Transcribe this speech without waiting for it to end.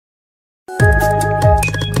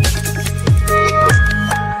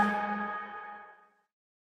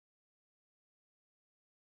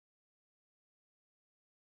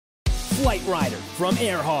Flight Rider from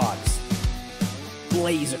Air Hogs.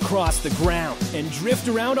 Blaze across the ground and drift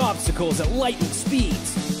around obstacles at lightning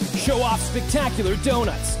speeds. Show off spectacular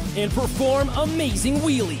donuts and perform amazing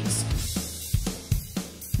wheelies.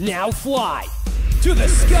 Now fly to the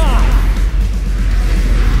sky!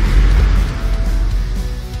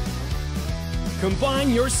 Combine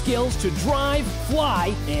your skills to drive,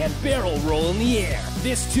 fly, and barrel roll in the air.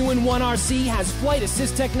 This 2-in-1 RC has flight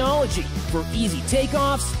assist technology for easy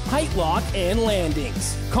takeoffs, height lock, and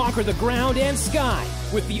landings. Conquer the ground and sky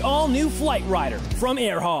with the all-new Flight Rider from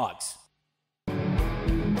Air Hogs.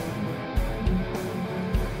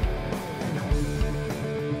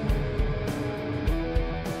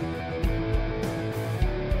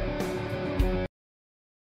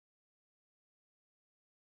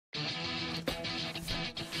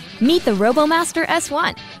 Meet the Robomaster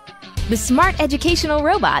S1, the smart educational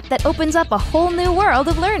robot that opens up a whole new world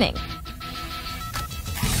of learning.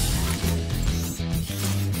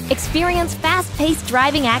 Experience fast-paced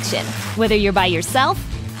driving action, whether you're by yourself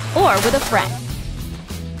or with a friend.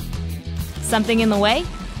 Something in the way?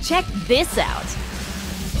 Check this out.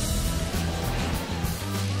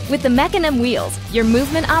 With the Mechanism wheels, your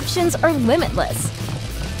movement options are limitless.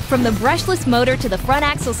 From the brushless motor to the front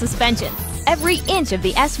axle suspension, every inch of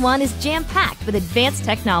the S1 is jam-packed with advanced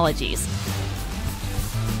technologies.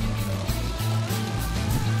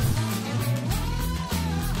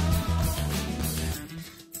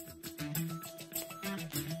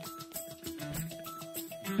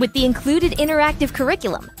 With the included interactive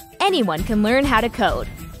curriculum, anyone can learn how to code.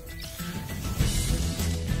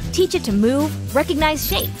 Teach it to move, recognize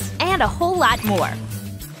shapes, and a whole lot more.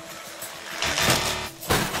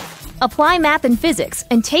 Apply math and physics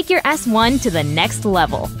and take your S1 to the next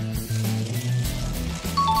level.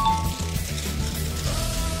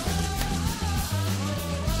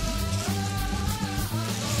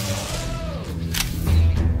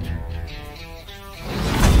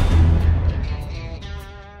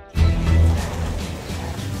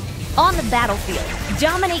 On the battlefield,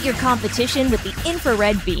 dominate your competition with the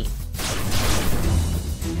infrared beam.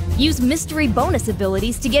 Use mystery bonus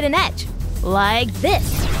abilities to get an edge, like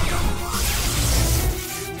this.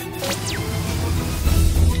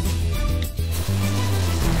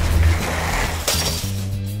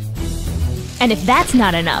 And if that's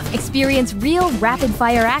not enough, experience real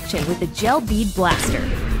rapid-fire action with the Gel Bead Blaster.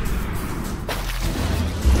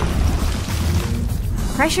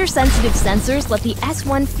 Pressure-sensitive sensors let the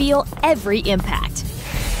S1 feel every impact.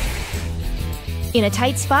 In a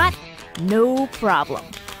tight spot? No problem.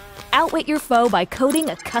 Outwit your foe by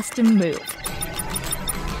coding a custom move.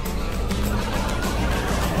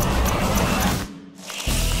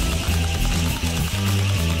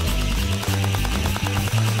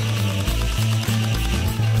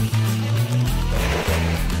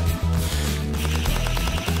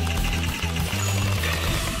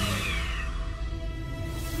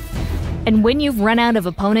 And when you've run out of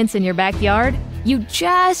opponents in your backyard, you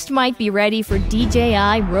just might be ready for Dji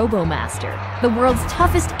Robomaster, the world's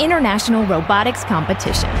toughest international robotics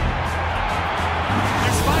competition.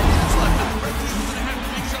 There's 5 minutes left, and the red team is going to have to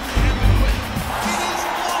make something happen quick. It is over.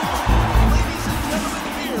 Ladies and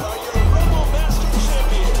gentlemen, here are your Robomaster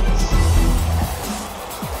champions.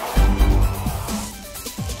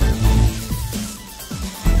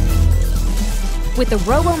 With the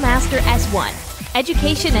Robomaster S1,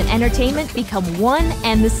 education and entertainment become one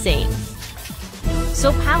and the same.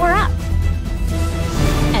 So power up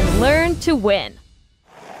and learn to win.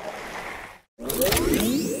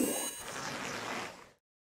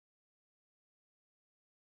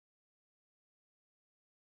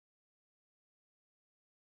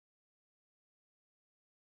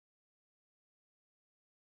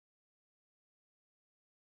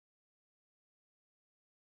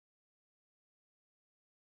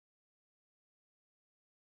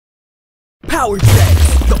 Power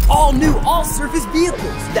Treads, the all-new all-surface vehicles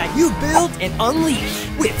that you build and unleash.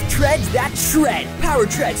 With treads that shred, Power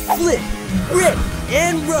Treads flip, grip,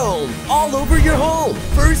 and roam all over your home.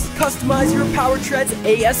 First, customize your Power Treads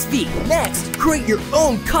ASV. Next, create your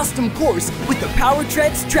own custom course with the Power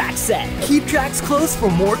Treads track set. Keep tracks close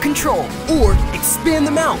for more control, or expand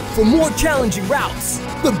them out for more challenging routes.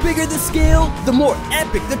 The bigger the scale, the more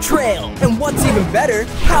epic the trail. And what's even better,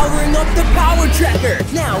 powering up the Power Tracker.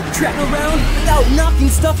 Now, track around without knocking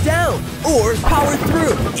stuff down, or power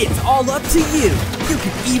through. It's all up to you. You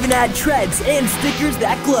can even add treads and stickers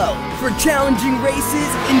that glow for challenging races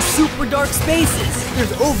in super dark spaces.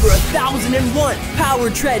 There's over 1,001 Power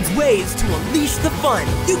Treads ways to unleash the fun.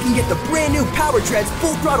 You can get the brand new Power Treads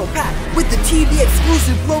Full Throttle Pack with the TV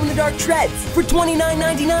exclusive glow-in-the-dark treads for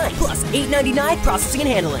 $29.99 plus $8.99 processing and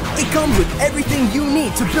handling. It comes with everything you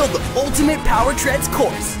need to build the ultimate Power Treads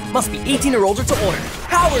course. Must be 18 or older to order.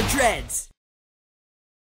 Power Treads!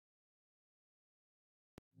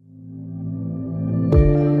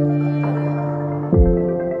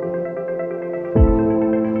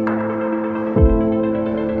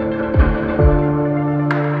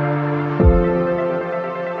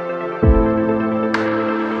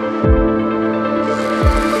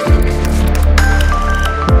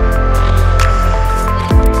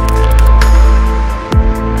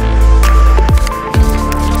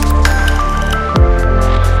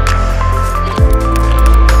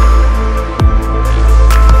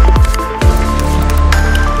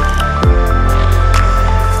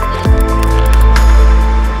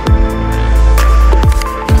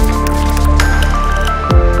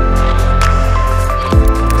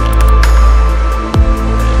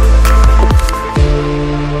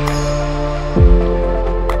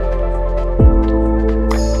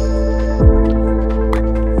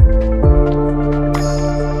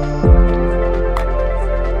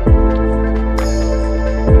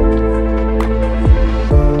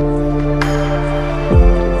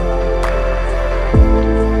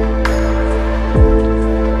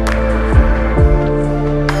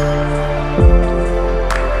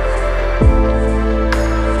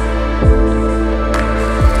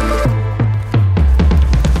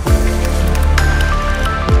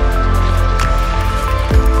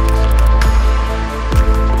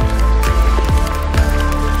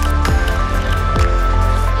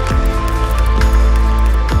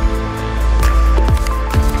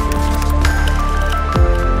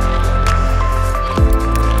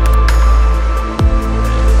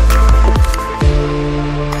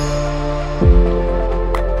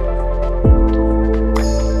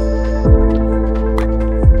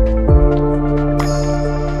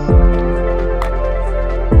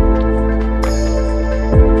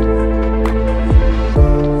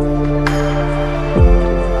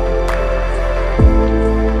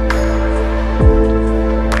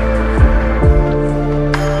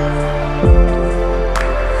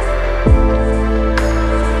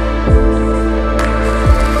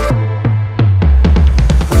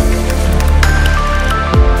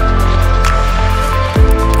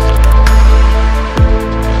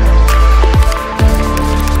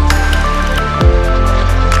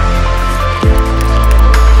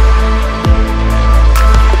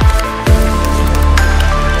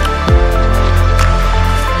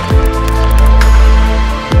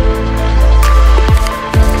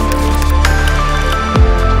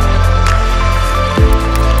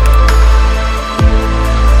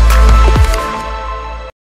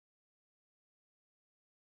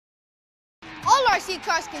 RC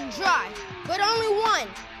cars can drive, but only one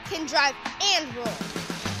can drive and roll.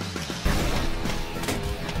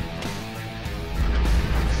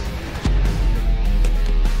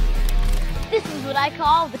 This is what I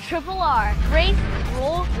call the triple R. Race,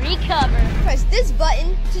 roll, recover. Press this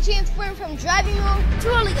button to transform from driving mode to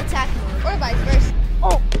rolling attack mode, or vice versa.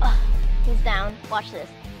 Oh, he's down. Watch this.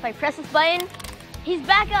 If I press this button, he's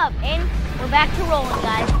back up, and we're back to rolling,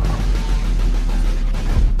 guys.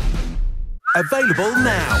 Available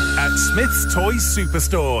now at Smith's Toys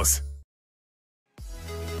Superstores.